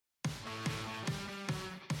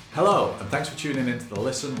Hello, and thanks for tuning in to the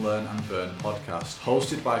Listen, Learn and Burn podcast,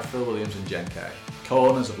 hosted by Phil Williams and Jen Kay,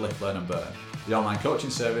 co-owners of Lift, Learn and Burn, the online coaching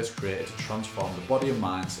service created to transform the body and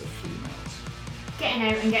minds of females. Getting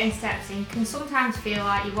out and getting steps in can sometimes feel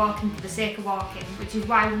like you're walking for the sake of walking, which is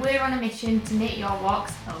why we're on a mission to make your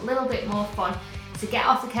walks a little bit more fun. So get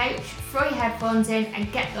off the couch, throw your headphones in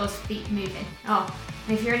and get those feet moving. Oh,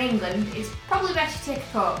 and if you're in England, it's probably best you take a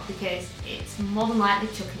coat because it's more than likely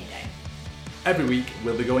chucking it down. Every week,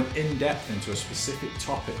 we'll be going in-depth into a specific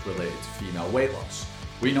topic related to female weight loss.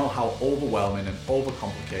 We know how overwhelming and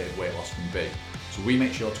overcomplicated weight loss can be, so we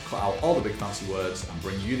make sure to cut out all the big fancy words and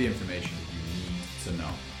bring you the information that you need to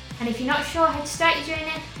know. And if you're not sure how to start your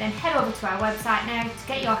journey, then head over to our website now to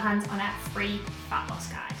get your hands on our free fat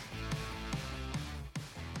loss guide.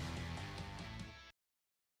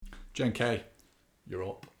 Jen Kay, you're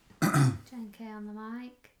up. Jen Kay on the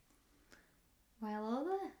mic. Well, hello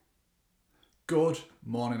there. Good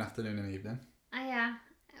morning, afternoon and evening. Oh yeah,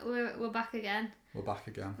 we're back again. We're back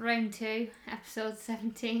again. Round 2, episode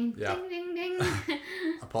 17. Yeah. Ding, ding, ding.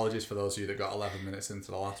 Apologies for those of you that got 11 minutes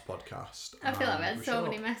into the last podcast. I feel like we had so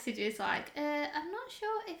many messages like, I'm not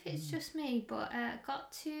sure if it's just me, but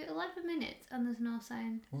got to 11 minutes and there's no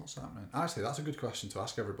sound. What's that mean? Actually, that's a good question to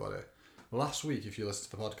ask everybody. Last week, if you listened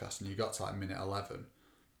to the podcast and you got to like minute 11,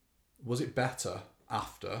 was it better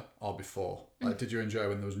after or before? Like, did you enjoy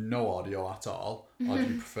when there was no audio at all, or do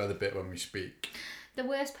you prefer the bit when we speak? The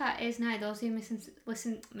worst part is now those who listen to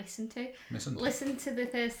the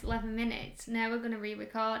first 11 minutes, now we're going to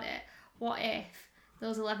re-record it. What if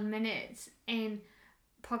those 11 minutes in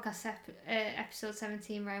podcast episode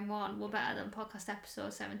 17 round 1 were better than podcast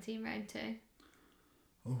episode 17 round 2?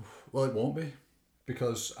 Oh, well, it won't be,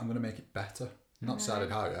 because I'm going to make it better. Not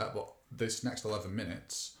decided how yet, but this next 11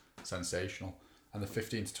 minutes, sensational. And the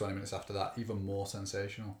 15 to 20 minutes after that, even more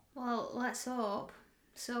sensational. Well, let's hope.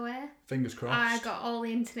 So, fingers crossed. I got all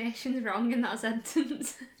the intonations wrong in that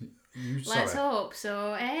sentence. Let's hope.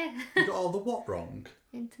 So, You got all the what wrong?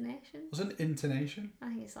 Intonation. Was it an intonation? I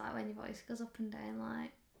think it's like when your voice goes up and down,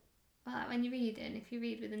 like when you're reading. If you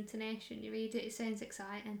read with intonation, you read it, it sounds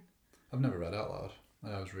exciting. I've never read out loud.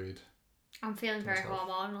 I always read. I'm feeling very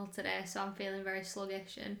hormonal today, so I'm feeling very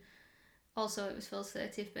sluggish. And also, it was Phil's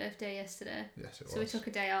 30th birthday yesterday. Yes, it was. So we took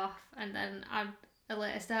a day off, and then I had a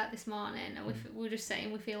later start this morning, and we were just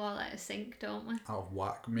saying we feel all out of sync, don't we? Out of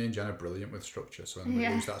whack. Me and Jen are brilliant with structure, so when we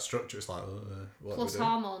lose that structure, it's like, what Plus do we do?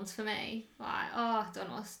 hormones for me. Like, I don't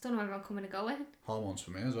know where I'm coming and going. Hormones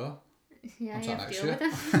for me as well. Yeah, I'm you have to deal year.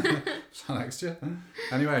 with them. Sat next year.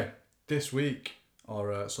 Anyway, this week,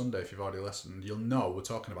 or Sunday, if you've already listened, you'll know we're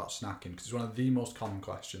talking about snacking, because it's one of the most common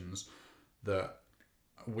questions that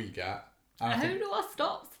we get. How do I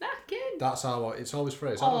stop snacking? That's how it's always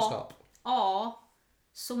phrased. How do I stop? Or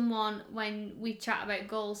someone, when we chat about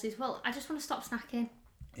goals, is, well, I just want to stop snacking.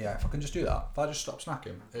 Yeah, if I can just do that, if I just stop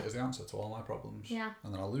snacking, it is the answer to all my problems. Yeah.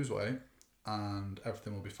 And then I'll lose weight and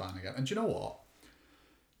everything will be fine again. And do you know what?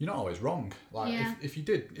 You're not always wrong. Like, if you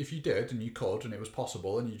did and you could and it was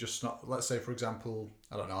possible and you just not, let's say, for example,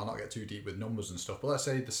 I don't know, I'll not get too deep with numbers and stuff, but let's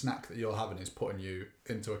say the snack that you're having is putting you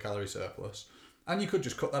into a calorie surplus. And you could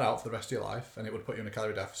just cut that out for the rest of your life and it would put you in a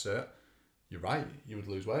calorie deficit. You're right, you would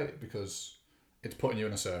lose weight because it's putting you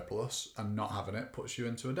in a surplus, and not having it puts you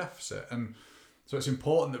into a deficit. And so it's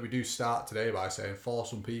important that we do start today by saying, for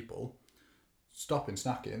some people, stopping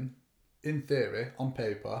snacking, in theory, on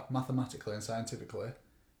paper, mathematically and scientifically,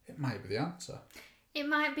 it might be the answer. It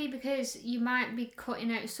might be because you might be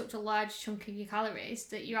cutting out such a large chunk of your calories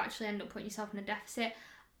that you actually end up putting yourself in a deficit.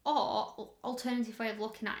 Or, alternative way of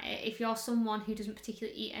looking at it, if you're someone who doesn't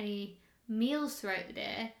particularly eat any meals throughout the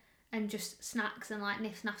day and just snacks and like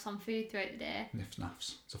niff-naffs on food throughout the day.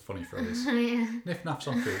 Niff-naffs. It's a funny phrase. Yeah. Niff-naffs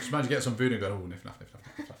on food. Sometimes you get some food and go, oh, niff-naff, niff-naff,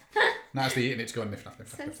 niff-naff. Now it's the eating, it's going niff-naff,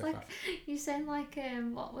 niff-naff, niff-naff. Like, you sound like,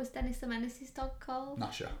 what was Dennis the Menace's dog called?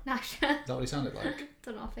 Nasha. Nasha. Is that what he sounded like?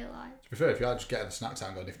 Don't know, I feel like. To be fair, if you are just getting the snacks out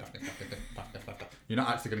and go niff-naff, niff-naff, niff-naff, niff-naff, niff-naff, you're not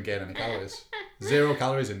actually going to gain any calories. 0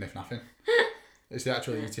 calories in niff-naffing. It's the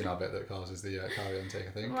actual eating habit that causes the calorie intake,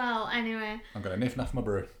 I think. Well, anyway. I'm going to niff-naff my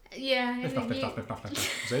brew. Yeah. Niff-naff, niff-naff, niff-naff,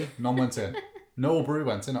 niff-naff. See? None went in. No brew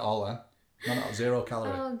went in at all then. None, 0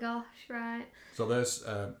 calorie. Oh gosh, right. So there's,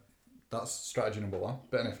 that's strategy number 1.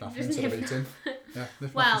 Bit of niff-naff instead of eating. Yeah,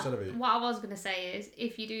 niff-naff instead of eating. What I was going to say is,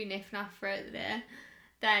 if you do niff-naff throughout the day,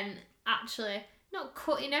 then actually not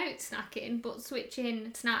cutting out snacking, but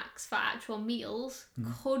switching snacks for actual meals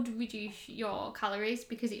could reduce your calories,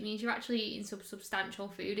 because it means you're actually eating some substantial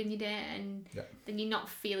food in your day, and then you're not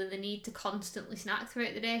feeling the need to constantly snack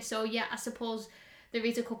throughout the day. So yeah, I suppose there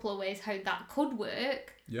is a couple of ways how that could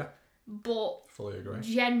work. Yeah. But fully agree.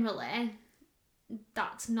 Generally,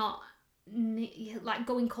 that's not like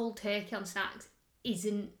going cold turkey on snacks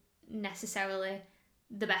isn't necessarily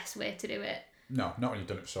the best way to do it. No, not when you've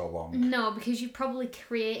done it for so long. No, because you've probably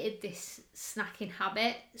created this snacking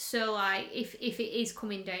habit. So like if it is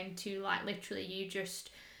coming down to like literally you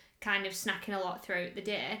just kind of snacking a lot throughout the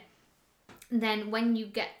day, then when you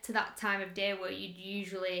get to that time of day where you'd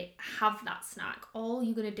usually have that snack, all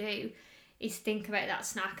you're going to do is think about that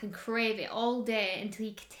snack and crave it all day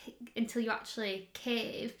until you actually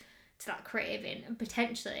cave to that craving and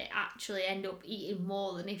potentially actually end up eating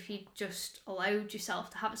more than if you just allowed yourself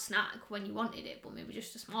to have a snack when you wanted it, but maybe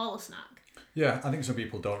just a smaller snack. Yeah, I think some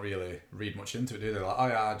people don't really read much into it, do they? Like, oh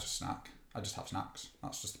yeah, I just snack. I just have snacks.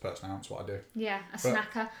 That's just the person I am. That's what I do. Yeah,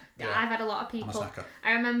 snacker. Yeah, I've had a lot of people. I'm a snacker.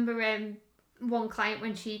 I remember one client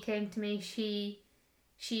when she came to me, she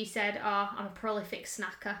said, "Oh, I'm a prolific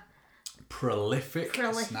snacker." Prolific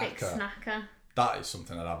snacker. That is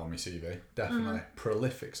something I'd have on my CV. Definitely.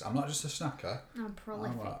 Prolific. I'm not just a snacker. I'm a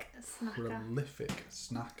prolific snacker. Prolific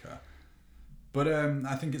snacker. But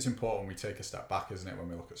I think it's important we take a step back, isn't it, when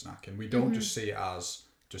we look at snacking? We don't just see it as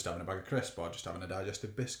just having a bag of crisp or just having a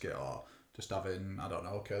digestive biscuit or just having, I don't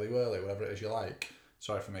know, curly whirly, whatever it is you like.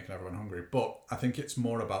 Sorry for making everyone hungry. But I think it's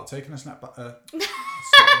more about taking a step back.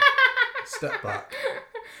 Step back.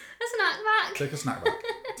 A snack back. Take a snack back.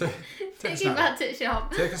 Take it back to the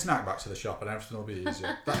shop. Take a snack back to the shop and everything will be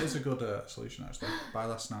easier. That is a good solution, actually. Buy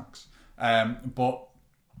less snacks. But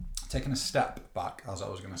taking a step back, as I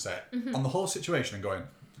was going to say, on the whole situation and going,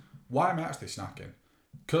 why am I actually snacking?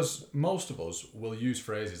 Because most of us will use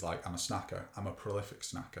phrases like, I'm a snacker, I'm a prolific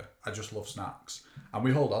snacker, I just love snacks. And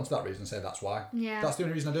we hold on to that reason and say that's why. Yeah. That's the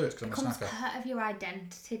only reason I do it, because I'm a snacker. It becomes part of your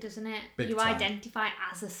identity, doesn't it? Big you time. Identify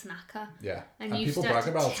as a snacker. Yeah. And you people start brag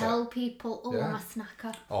to about tell it. people, oh, Yeah. I'm a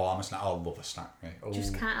snacker. Oh, I'm a snacker. I love a snack, mate. Oh,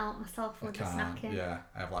 Just can't help myself with the snacking. Yeah.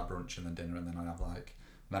 I have like brunch and then dinner and then I have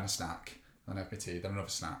then a snack. Then I have my tea, then another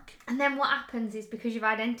snack. And then what happens is because you've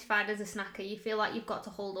identified as a snacker, you feel like you've got to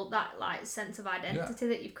hold up that like sense of identity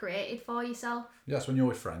that you've created for yourself. Yes, when you're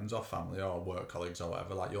with friends or family or work colleagues or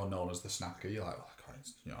whatever, like you're known as the snacker. You're like,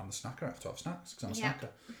 I'm the snacker. I have to have snacks because I'm a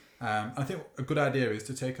snacker. I think a good idea is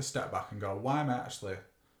to take a step back and go, why am I actually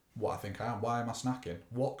what I think I am? Why am I snacking?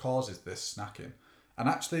 What causes this snacking? And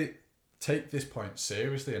actually take this point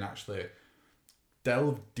seriously and actually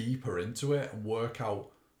delve deeper into it and work out,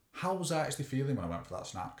 how was I actually feeling when I went for that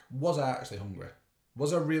snack? Was I actually hungry?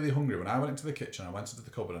 Was I really hungry when I went into the kitchen, I went into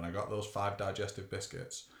the cupboard and I got those 5 digestive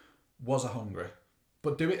biscuits? Was I hungry?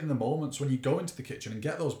 But do it in the moments when you go into the kitchen and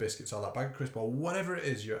get those biscuits or that bag of crisp or whatever it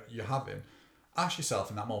is you're having. Ask yourself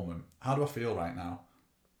in that moment, how do I feel right now?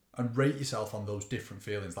 And rate yourself on those different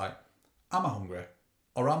feelings. Like, am I hungry?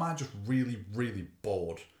 Or am I just really, really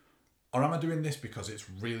bored? Or am I doing this because it's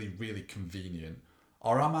really, really convenient?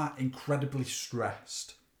 Or am I incredibly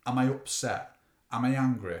stressed? Am I upset? Am I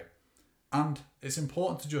angry? And it's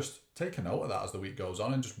important to just take a note of that as the week goes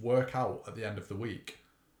on and just work out at the end of the week,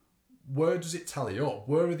 where does it tally up?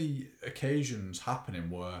 Where are the occasions happening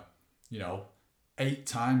where, 8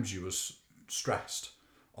 times you was stressed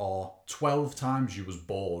or 12 times you was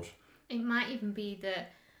bored? It might even be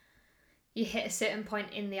that you hit a certain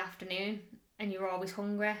point in the afternoon and you're always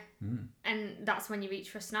hungry. And that's when you reach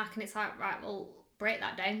for a snack and it's like, right, well, break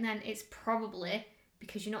that down then. It's probably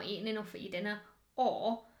because you're not eating enough at your dinner,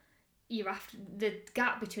 or the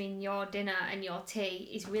gap between your dinner and your tea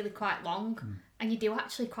is really quite long, and you do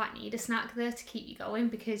actually quite need a snack there to keep you going,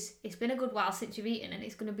 because it's been a good while since you've eaten and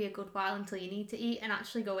it's going to be a good while until you need to eat, and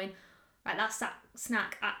actually going, right, that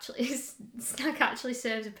snack actually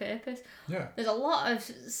serves a purpose. Yeah. There's a lot of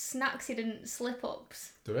snacksident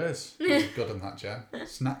slip-ups. There is. Good on that, Jen.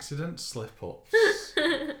 Snacksident slip-ups.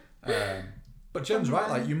 But Jen's right,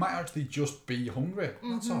 like, you might actually just be hungry.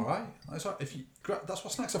 That's all right. That's all right. That's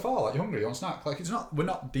what snacks are for. Like, you're hungry, you want a snack. Like, we're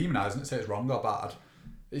not demonising it, say it's wrong or bad.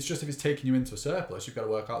 It's just if it's taking you into a surplus, you've got to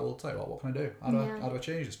work out, well, tell you what can I do? How do I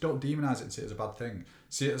change this? Don't demonise it and see it as a bad thing.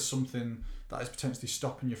 See it as something that is potentially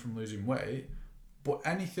stopping you from losing weight. But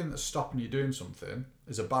anything that's stopping you doing something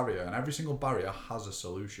is a barrier, and every single barrier has a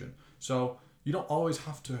solution. So you don't always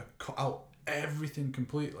have to cut out everything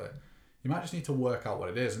completely. You might just need to work out what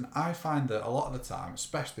it is. And I find that a lot of the time,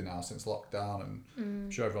 especially now since lockdown, and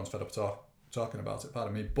I'm sure everyone's fed up talking about it,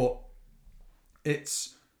 pardon me, but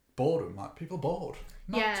it's boredom. Like, people are bored.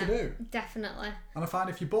 Not to do. Definitely. And I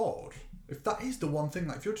find if you're bored, if that is the one thing,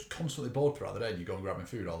 like if you're just constantly bored throughout the day and you go and grabbing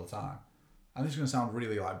food all the time, and this is going to sound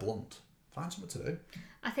really like blunt, find something to do.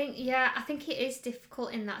 I think it is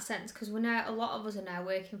difficult in that sense, because a lot of us are now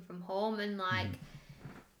working from home, and like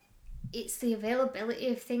it's the availability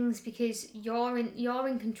of things, because you're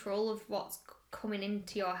in control of what's coming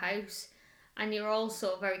into your house, and you're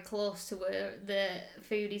also very close to where the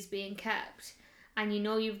food is being kept, and you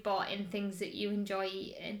know you've bought in things that you enjoy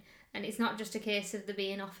eating, and it's not just a case of there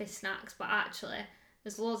being office snacks, but actually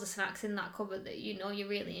there's loads of snacks in that cupboard that you know you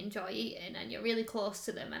really enjoy eating and you're really close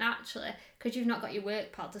to them, and actually because you've not got your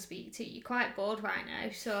work pal to speak to, you're quite bored right now,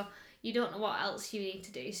 so you don't know what else you need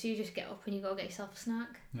to do, so you just get up and you go get yourself a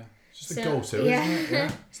snack. Yeah, it's just a go-to, isn't it?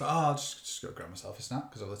 Yeah. It's like, I'll just go grab myself a snack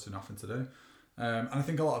because I've literally nothing to do. And I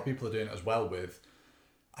think a lot of people are doing it as well with,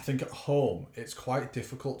 I think at home, it's quite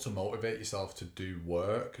difficult to motivate yourself to do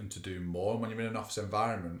work and to do more. And when you're in an office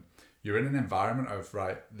environment, you're in an environment of,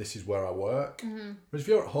 right, this is where I work. Mm-hmm. But if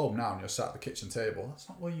you're at home now and you're sat at the kitchen table, that's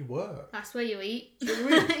not where you work. That's where you eat.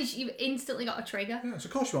 You've instantly got a trigger. Yeah, so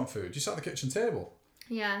of course you want food. You sat at the kitchen table.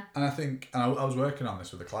 Yeah. And I think, and I was working on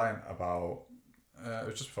this with a client about, it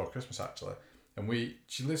was just before Christmas actually. And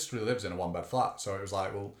she literally lives in a 1-bed flat. So it was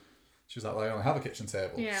like, well, she was like, well, I only have a kitchen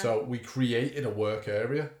table. Yeah. So we created a work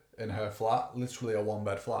area in her flat, literally a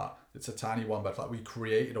 1-bed flat. It's a tiny 1-bed flat. We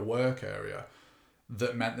created a work area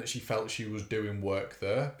that meant that she felt she was doing work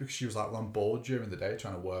there, because she was like, well, I'm bored during the day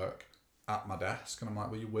trying to work at my desk. And I'm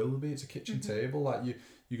like, well, you will be. It's a kitchen table. Like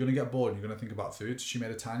you're going to get bored and you're going to think about food. So she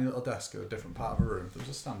made a tiny little desk at a different part of her room. There was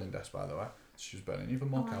a standing desk, by the way. She was burning even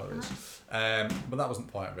more calories. But that wasn't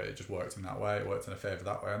the point of it. It just worked in that way. It worked in her favour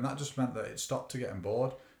that way. And that just meant that it stopped her getting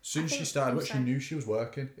bored. As soon as she started work, she knew she was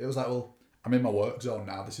working. It was like, well, I'm in my work zone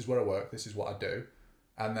now. This is where I work. This is what I do.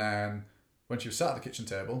 And then when she was sat at the kitchen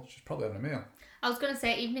table, she was probably having a meal. I was going to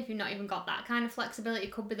say, even if you've not even got that kind of flexibility,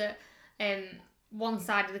 it could be that one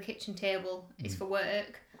side of the kitchen table is for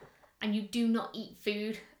work and you do not eat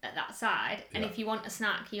food at that side. And if you want a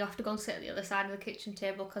snack, you have to go and sit at the other side of the kitchen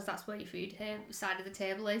table because that's where your food side of the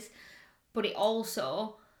table is. But it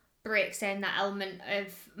also breaks down that element of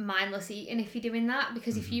mindless eating if you're doing that,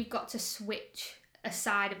 because if you've got to switch a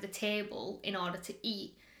side of the table in order to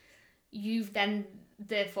eat, you've then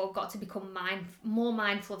therefore got to become more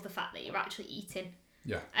mindful of the fact that you're actually eating.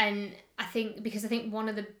 Yeah. And I think one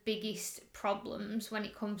of the biggest problems when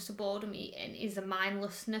it comes to boredom eating is the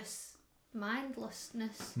mindlessness.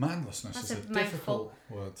 Mindlessness That's is a difficult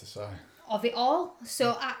word to say. Of it all.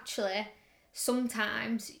 So actually,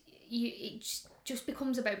 sometimes it just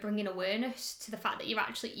becomes about bringing awareness to the fact that you're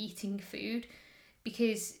actually eating food,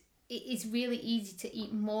 because it is really easy to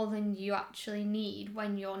eat more than you actually need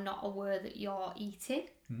when you're not aware that you're eating.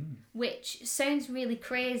 Which sounds really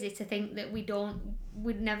crazy to think that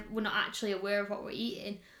we're not actually aware of what we're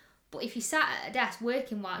eating. But if you sat at a desk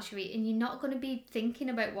working whilst you're eating, you're not going to be thinking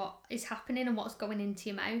about what is happening and what's going into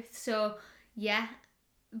your mouth. So yeah,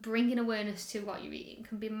 bringing awareness to what you're eating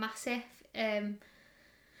can be massive.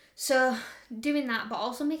 So doing that, but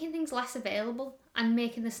also making things less available and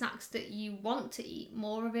making the snacks that you want to eat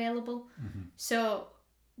more available. So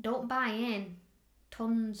don't buy in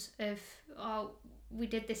tons of, we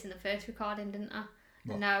did this in the first recording, didn't I?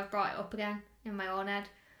 What? And now I've brought it up again in my own head.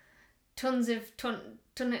 Tons of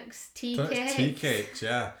Tunnocks tea cakes. Tea cakes,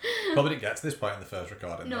 yeah. Probably didn't get to this point in the first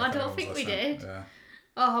recording. No, I don't think we did. Yeah.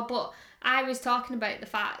 Oh, but I was talking about the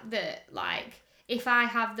fact that, like, if I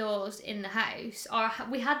have those in the house, or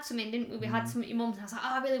we had some in, didn't we? We had some at your mum's, and I was like,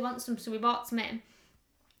 I really want some, so we bought some in.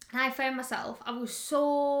 And I found myself, I was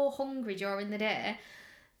so hungry during the day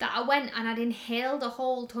that I went and I'd inhaled a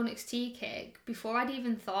whole Tunnocks tea cake before I'd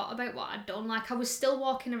even thought about what I'd done. Like, I was still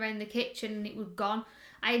walking around the kitchen and it was gone.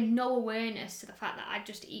 I had no awareness to the fact that I'd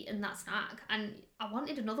just eaten that snack, and I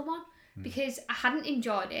wanted another one because I hadn't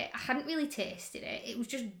enjoyed it. I hadn't really tasted it. It was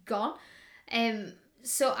just gone.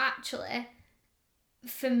 So actually,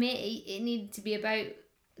 for me, it needed to be about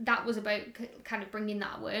kind of bringing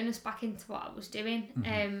that awareness back into what I was doing,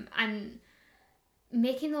 and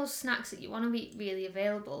making those snacks that you want to eat really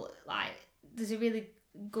available. Like, there's a really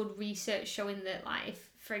good research showing that, like,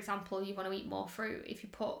 if, for example, you want to eat more fruit, if you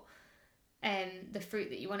put the fruit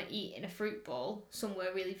that you want to eat in a fruit bowl somewhere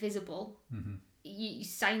really visible,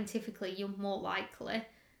 scientifically you're more likely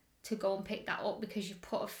to go and pick that up because you've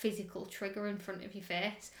put a physical trigger in front of your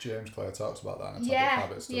face. James Clear talks about that in Atomic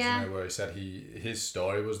Habits, doesn't he? Where he said his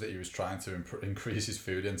story was that he was trying to increase his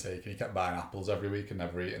food intake, and he kept buying apples every week and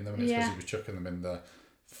never eating them, and it's because he was chucking them in the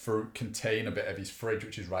fruit container bit of his fridge,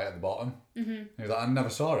 which is right at the bottom. And he was like, I never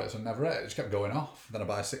saw it, so I never ate it. It just kept going off. Then I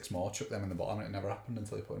buy 6 more, chuck them in the bottom, and it never happened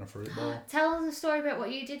until he put in a fruit bowl. Tell us a story about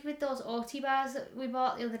what you did with those Oatly bars that we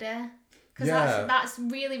bought the other day. Because that's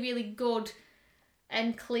really, really good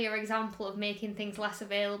and clear example of making things less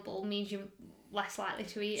available means you're less likely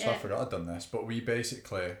to eat it. So I forgot I'd done this, but we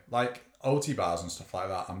basically, like, Oatly bars and stuff like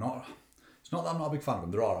that, it's not that I'm not a big fan of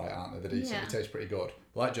them. They're alright, aren't they? They're decent. They taste pretty good.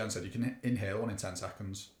 But like Jen said, you can inhale one in 10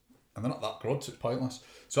 seconds. and they're not that good, so it's pointless.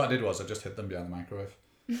 So what I did was I just hid them behind the microwave.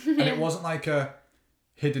 And it wasn't like a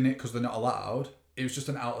hidden it because they're not allowed. It was just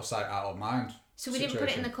an out of sight, out of mind. So we didn't put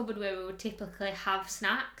it in the cupboard where we would typically have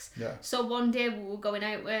snacks. Yeah. So one day we were going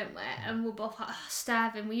out, weren't we? And we were both like,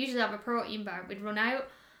 starving. We usually have a protein bar. We'd run out.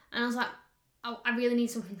 And I was like, I really need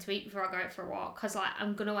something to eat before I go out for a walk. Because like,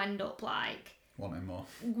 I'm going to end up like... wanting more.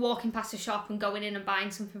 Walking past a shop and going in and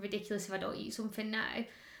buying something ridiculous if I don't eat something now.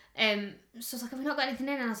 So I was like, have we not got anything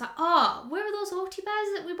in? And I was like, oh, where are those Oaty bars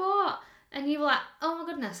that we bought? And you were like, oh my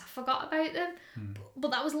goodness, I forgot about them.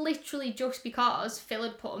 But that was literally just because Phil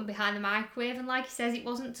had put them behind the microwave. And like he says, it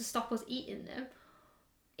wasn't to stop us eating them.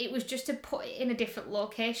 It was just to put it in a different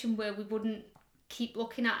location where we wouldn't keep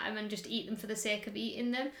looking at them and just eat them for the sake of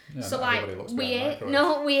eating them. Yeah, so like, we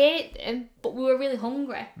ate them, but we were really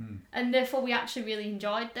hungry. And therefore we actually really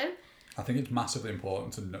enjoyed them. I think it's massively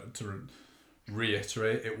important to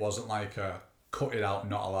reiterate, it wasn't like a cut it out,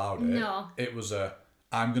 not allowed it. No. It was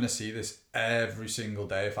I'm going to see this every single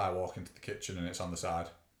day if I walk into the kitchen and it's on the side.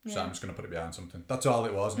 So I'm just going to put it behind something. That's all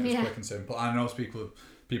it was, and it was quick and simple. I know people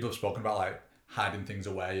have spoken about like hiding things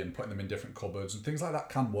away and putting them in different cupboards and things like that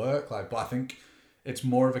can work. But I think it's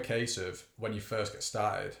more of a case of when you first get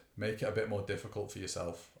started, make it a bit more difficult for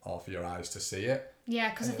yourself or for your eyes to see it. Yeah,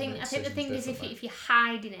 because I think the thing is if you're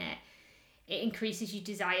hiding it, it increases your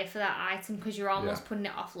desire for that item because you're almost putting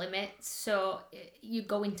it off limits. So you're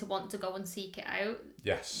going to want to go and seek it out.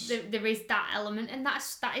 Yes. There is that element, and that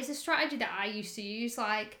is a strategy that I used to use.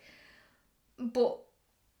 But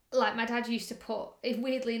my dad used to put.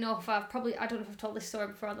 Weirdly enough, I don't know if I've told this story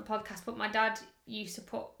before on the podcast, but my dad used to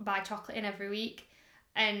buy chocolate in every week,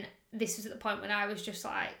 and this was at the point when I was just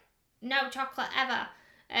like, no chocolate ever,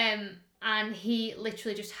 and he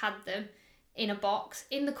literally just had them in a box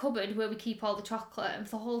in the cupboard where we keep all the chocolate, and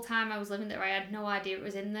for the whole time I was living there I had no idea it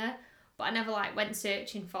was in there, but I never went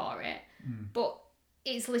searching for it. But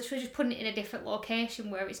it's literally just putting it in a different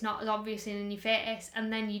location where it's not as obvious in your face,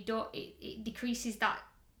 and then it decreases that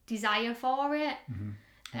desire for it.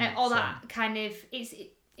 Or that kind of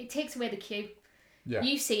it takes away the cue. Yeah.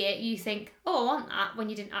 You see it, you think, oh, I want that, when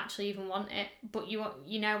you didn't actually even want it, but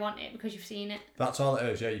you now want it because you've seen it. That's all it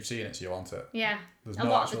is. Yeah, you've seen it, so you want it. Yeah. There's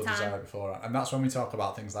no actual desire before it. And that's when we talk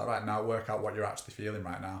about things like, right, now work out what you're actually feeling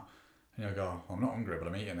right now. And you'll go, well, I'm not hungry, but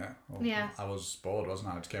I'm eating it. Well, yeah. I was bored, wasn't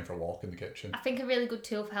I? I just came for a walk in the kitchen. I think a really good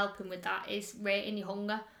tool for helping with that is rating your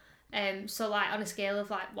hunger. So on a scale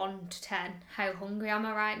of 1 to 10, how hungry am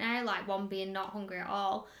I right now? 1 being not hungry at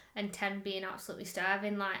all, and 10 being absolutely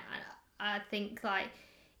starving. I think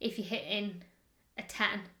if you're hitting a 10,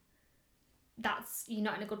 you're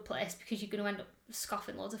not in a good place because you're going to end up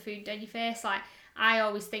scoffing loads of food down your face. I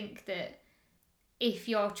always think that if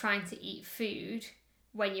you're trying to eat food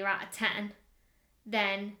when you're at a 10,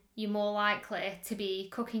 then you're more likely to be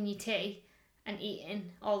cooking your tea and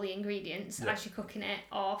eating all the ingredients as you're cooking it,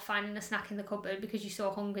 or finding a snack in the cupboard because you're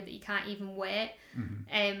so hungry that you can't even wait.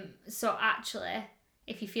 So actually,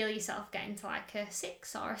 if you feel yourself getting to a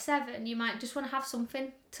 6 or a 7, you might just want to have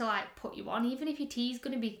something to put you on, even if your tea's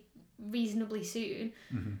going to be reasonably soon.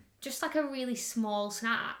 Just a really small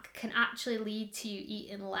snack can actually lead to you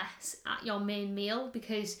eating less at your main meal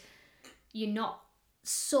because you're not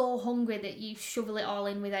so hungry that you shovel it all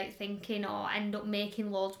in without thinking, or end up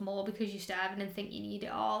making loads more because you're starving and think you need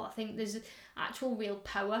it all. I think there's actual real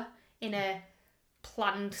power in a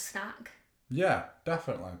planned snack. Yeah,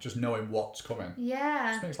 definitely. Just knowing what's coming.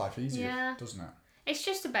 Yeah. Just makes life easier, doesn't it? It's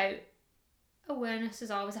just about awareness as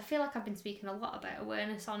always. I feel like I've been speaking a lot about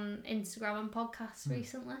awareness on Instagram and podcasts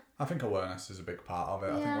recently. I think awareness is a big part of it.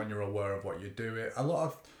 Yeah. I think when you're aware of what you're doing, a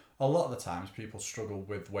lot of the times people struggle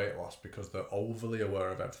with weight loss because they're overly aware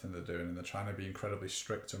of everything they're doing and they're trying to be incredibly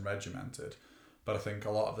strict and regimented. But I think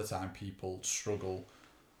a lot of the time people struggle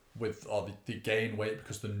with, or they gain weight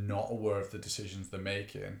because they're not aware of the decisions they're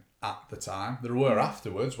making at the time. They're aware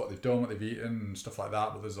afterwards, what they've done, what they've eaten and stuff like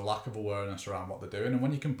that, but there's a lack of awareness around what they're doing. And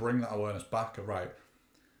when you can bring that awareness back of, right,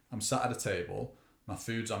 I'm sat at a table, my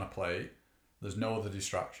food's on a plate, there's no other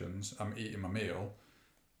distractions, I'm eating my meal,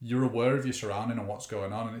 you're aware of your surrounding and what's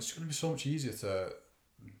going on, and it's going to be so much easier to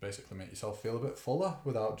basically make yourself feel a bit fuller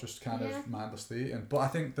without just kind of mindlessly eating. But I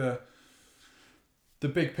think the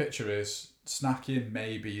big picture is snacking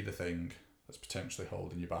may be the thing that's potentially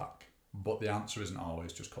holding you back, but the answer isn't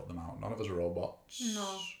always just cut them out. None of us are robots.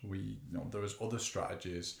 No. There is other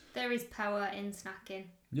strategies. There is power in snacking.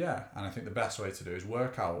 Yeah, and I think the best way to do is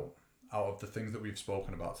work out of the things that we've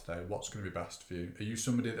spoken about today, what's going to be best for you. Are you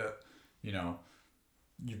somebody that,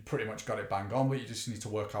 you've pretty much got it bang on, but you just need to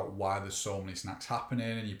work out why there's so many snacks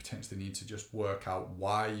happening, and you potentially need to just work out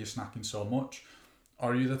why you're snacking so much?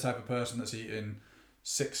 Or are you the type of person that's eating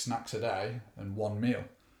 6 snacks a day and 1 meal.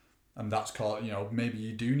 And that's called, maybe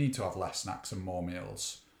you do need to have less snacks and more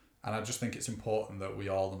meals. And I just think it's important that we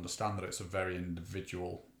all understand that it's a very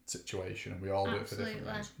individual situation and we all do it for different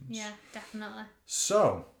reasons. Yeah, definitely.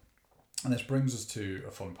 So, and this brings us to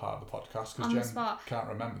a fun part of the podcast because Jen can't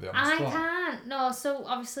remember the on the spot. I can't. No, so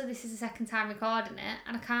obviously this is the second time recording it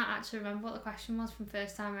and I can't actually remember what the question was from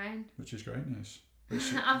first time round. Which is great news.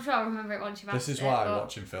 I'm sure I'll remember it once you've asked it. This is why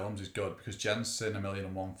watching films is good because Jen's seen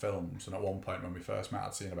 1,000,001 films and at one point when we first met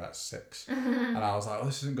I'd seen about 6 and I was like, oh,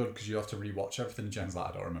 this isn't good because you have to rewatch everything. Jen's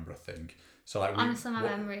like, I don't remember a thing. So like, honestly, my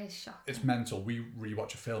memory is shocking. It's mental. We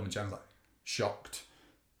rewatch a film and Jen's like shocked,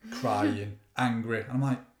 crying, angry, and I'm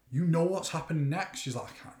like, you know what's happening next? She's like,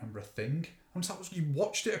 I can't remember a thing. I'm just like, you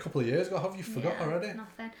watched it a couple of years ago. Have you forgot already?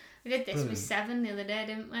 Nothing. We did this with Seven the other day,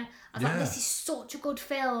 didn't we? I was like, this is such a good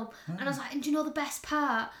film. And I was like, and do you know the best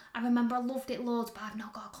part? I remember I loved it loads, but I've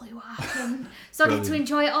not got a clue what happened. So I get to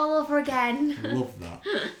enjoy it all over again. Love that.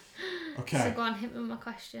 Okay. So go on, hit me with my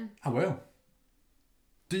question. I will.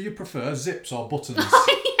 Do you prefer zips or buttons?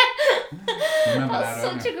 That's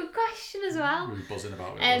such a good question as well. Really buzzing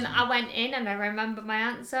about it. I went in and I remember my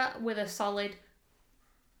answer with a solid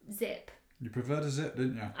zip. You preferred a zip,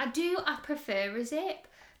 didn't you? I prefer a zip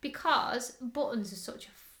because buttons are such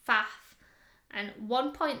a faff. And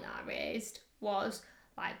one point that I raised was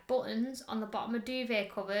like buttons on the bottom of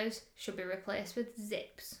duvet covers should be replaced with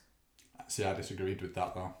zips. See, I disagreed with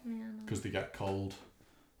that though. Yeah, because they get cold.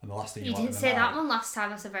 And the last thing you didn't say that one last time.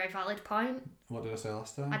 That's a very valid point. What did I say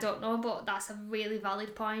last time? I don't know, but that's a really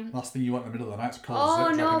valid point. Last thing you want in the middle of the night is a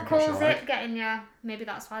cold zip. Oh no, cold zip getting you. Maybe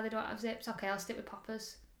that's why they don't have zips. Okay, I'll stick with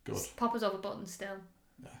poppers. Good. Poppers over buttons still.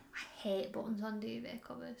 Yeah. I hate buttons on duvet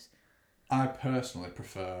covers. I personally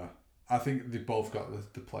prefer. I think they both got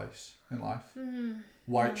the place in life.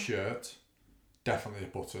 White shirt, definitely a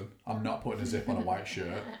button. I'm not putting a zip on a white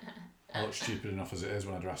shirt. I look stupid enough as it is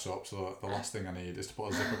when I dress up, so the last thing I need is to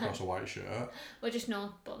put a zip across a white shirt. Well, just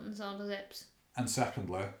no buttons on the zips. And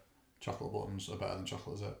secondly, chocolate buttons are better than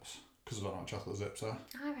chocolate zips, because I don't know what chocolate zips are.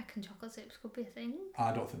 I reckon chocolate zips could be a thing.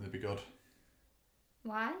 I don't think they'd be good.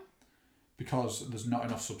 Why? Because there's not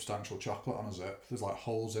enough substantial chocolate on a zip. There's like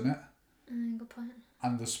holes in it. Good point.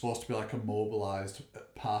 And there's supposed to be like a mobilised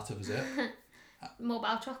part of a zip.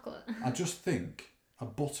 Mobile chocolate. I just think a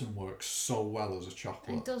button works so well as a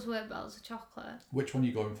chocolate. It does work well as a chocolate. Which one are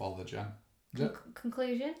you going for, the Jen?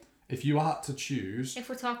 Conclusion? If you had to choose if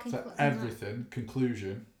we're talking everything,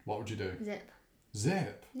 conclusion, what would you do? Zip.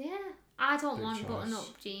 Zip? Yeah. I don't want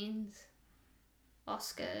button-up jeans or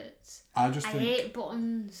skirts. I hate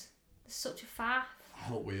buttons. They're such a faff.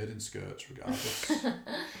 I look weird in skirts regardless.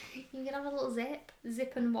 You can have a little zip.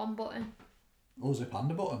 Zip and one button. Oh, zip and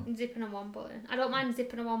a button? Zip and a one button. I don't mind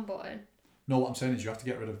zip and a one button. No, what I'm saying is you have to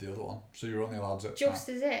get rid of the other one. So you're only allowed zips. Just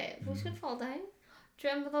a zip? Who's going to fall down? Do you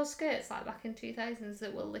remember those skirts like back in 2000s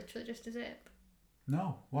that were literally just a zip?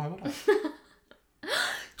 No, why would I?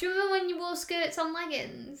 Do you remember when you wore skirts on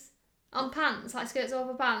leggings? On pants, like skirts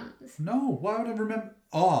over pants? No, why would I remember?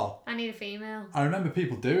 Oh. I need a female. I remember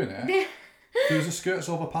people doing it. There was a skirts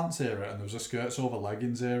over pants era and there was a skirts over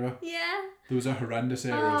leggings era. Yeah. There was a horrendous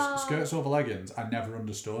era of skirts over leggings I never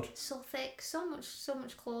understood. So thick, so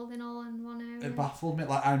much clothing all in one area. It baffled me.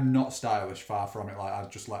 Like, I'm not stylish, far from it. Like,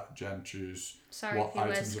 I'd just let Jen choose what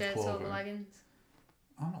items of clothing. Skirts over leggings.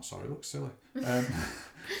 I'm not sorry, it looks silly. If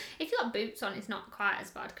you got boots on, it's not quite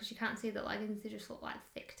as bad because you can't see the leggings, they just look like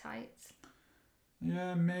thick tights.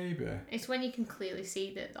 Yeah, maybe. It's when you can clearly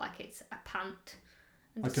see that like it's a pant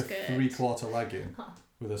and like a skirt. A 3/4 legging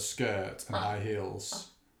with a skirt and high heels.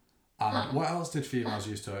 And what else did females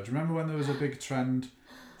used to wear? Do you remember when there was a big trend,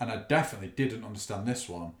 and I definitely didn't understand this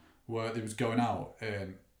one, where they was going out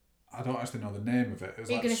in, I don't actually know the name of it. It was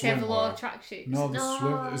You're going to say velour tracksuits? No, the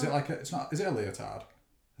swim. Is it like is it a leotard?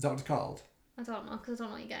 Is that what it's called? I don't know, because I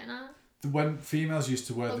don't know what you're getting at. When females used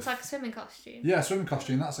to wear... Looks like a swimming costume. Yeah, swimming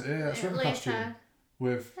costume, that's it. Yeah, swimming costume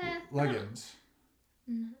with leggings.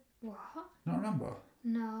 What? Not remember?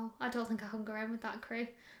 No, I don't think I hung around with that crew.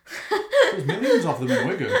 There was millions of them in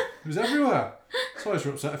Wigan. It was everywhere. Sorry to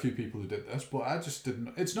upset a few people who did this, but I just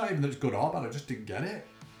didn't... It's not even that it's good or bad, I just didn't get it.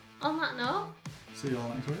 On that note... See you all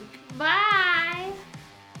next week. Bye!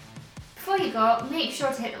 Before you go, make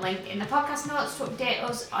sure to hit the link in the podcast notes to update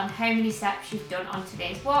us on how many steps you've done on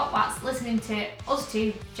today's walk whilst listening to us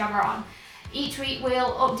two jabber on. Each week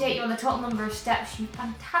we'll update you on the total number of steps you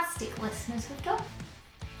fantastic listeners have done.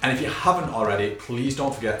 And if you haven't already, please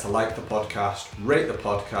don't forget to like the podcast, rate the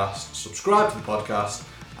podcast, subscribe to the podcast,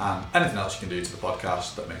 and anything else you can do to the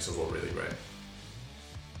podcast that makes us look really great.